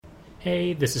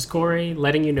Hey, this is Corey,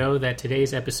 letting you know that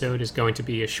today's episode is going to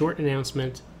be a short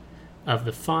announcement of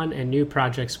the fun and new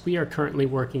projects we are currently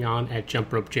working on at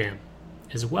Jump Rope Jam,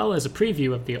 as well as a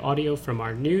preview of the audio from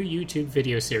our new YouTube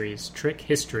video series, Trick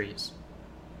Histories.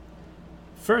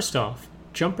 First off,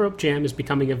 Jump Rope Jam is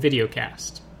becoming a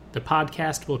videocast. The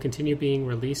podcast will continue being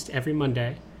released every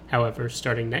Monday. However,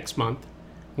 starting next month,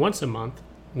 once a month,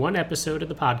 one episode of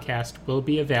the podcast will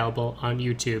be available on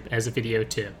YouTube as a video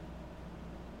too.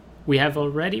 We have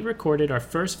already recorded our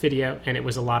first video and it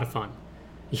was a lot of fun.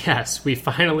 Yes, we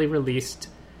finally released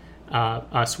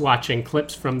us watching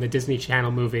clips from the Disney Channel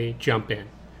movie Jump In,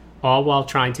 all while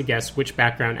trying to guess which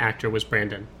background actor was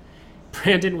Brandon.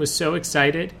 Brandon was so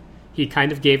excited, he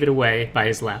kind of gave it away by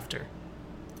his laughter.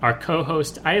 Our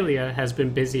co-host Eilea has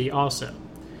been busy also.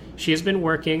 She has been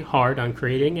working hard on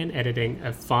creating and editing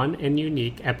a fun and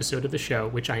unique episode of the show,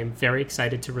 which I am very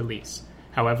excited to release.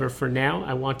 However, for now,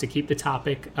 I want to keep the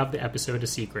topic of the episode a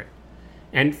secret.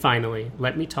 And finally,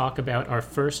 let me talk about our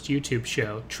first YouTube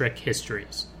show, Trick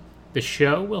Histories. The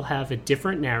show will have a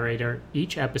different narrator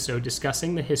each episode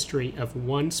discussing the history of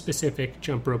one specific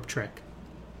jump rope trick.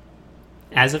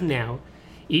 As of now,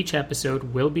 each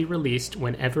episode will be released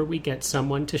whenever we get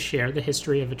someone to share the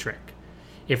history of a trick.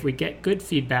 If we get good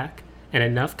feedback and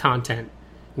enough content,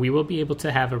 we will be able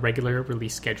to have a regular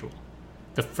release schedule.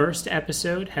 The first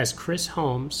episode has Chris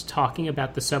Holmes talking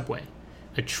about the subway,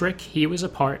 a trick he was a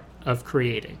part of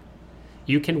creating.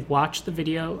 You can watch the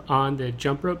video on the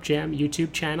Jump Rope Jam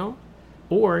YouTube channel,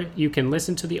 or you can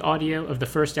listen to the audio of the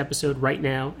first episode right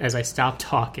now as I stop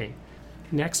talking.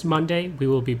 Next Monday, we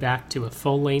will be back to a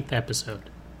full-length episode.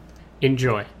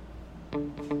 Enjoy.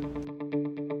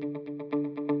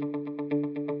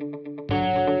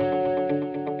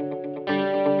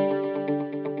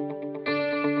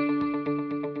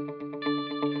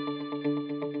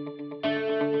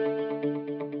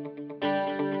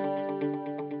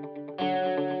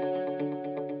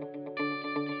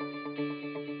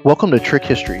 Welcome to Trick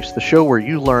Histories, the show where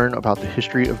you learn about the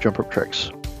history of jump rope tricks.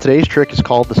 Today's trick is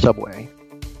called the subway.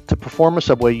 To perform a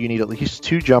subway, you need at least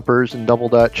 2 jumpers in double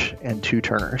dutch and 2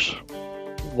 turners.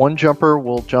 One jumper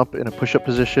will jump in a push-up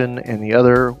position and the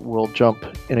other will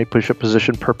jump in a push-up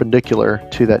position perpendicular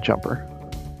to that jumper.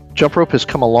 Jump rope has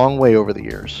come a long way over the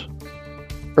years.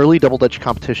 Early double dutch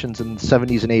competitions in the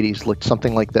 70s and 80s looked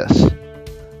something like this.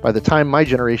 By the time my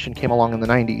generation came along in the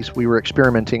 90s, we were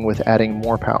experimenting with adding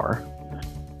more power.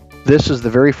 This is the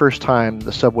very first time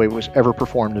the subway was ever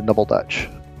performed in double dutch.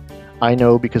 I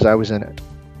know because I was in it.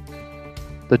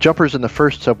 The jumpers in the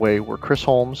first subway were Chris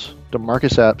Holmes,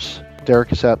 DeMarcus Epps,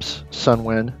 Derek Epps,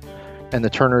 Sunwin, and the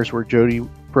turners were Jody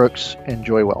Brooks and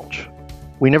Joy Welch.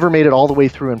 We never made it all the way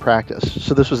through in practice,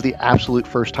 so this was the absolute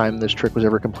first time this trick was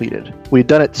ever completed. We had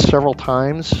done it several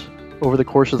times over the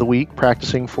course of the week,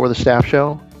 practicing for the staff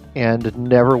show, and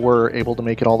never were able to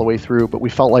make it all the way through, but we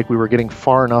felt like we were getting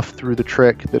far enough through the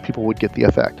trick that people would get the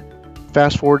effect.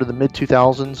 Fast forward to the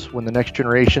mid-2000s when the next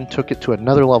generation took it to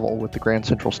another level with the Grand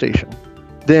Central Station.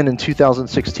 Then in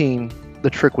 2016, the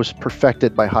trick was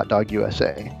perfected by Hot Dog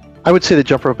USA. I would say the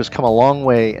jump rope has come a long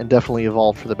way and definitely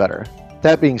evolved for the better.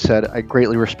 That being said, I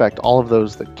greatly respect all of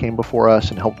those that came before us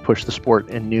and helped push the sport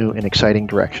in new and exciting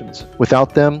directions.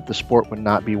 Without them, the sport would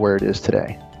not be where it is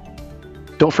today.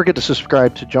 Don't forget to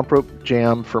subscribe to Jump Rope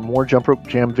Jam for more Jump Rope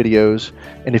Jam videos,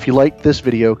 and if you liked this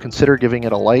video, consider giving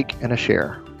it a like and a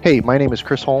share. Hey, my name is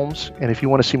Chris Holmes, and if you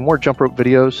want to see more jump rope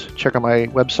videos, check out my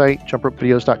website,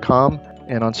 jumpropevideos.com,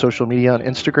 and on social media on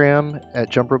Instagram at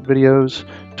Jump Rope Videos,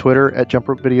 Twitter at Jump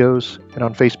Rope Videos, and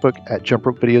on Facebook at Jump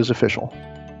Rope Videos Official.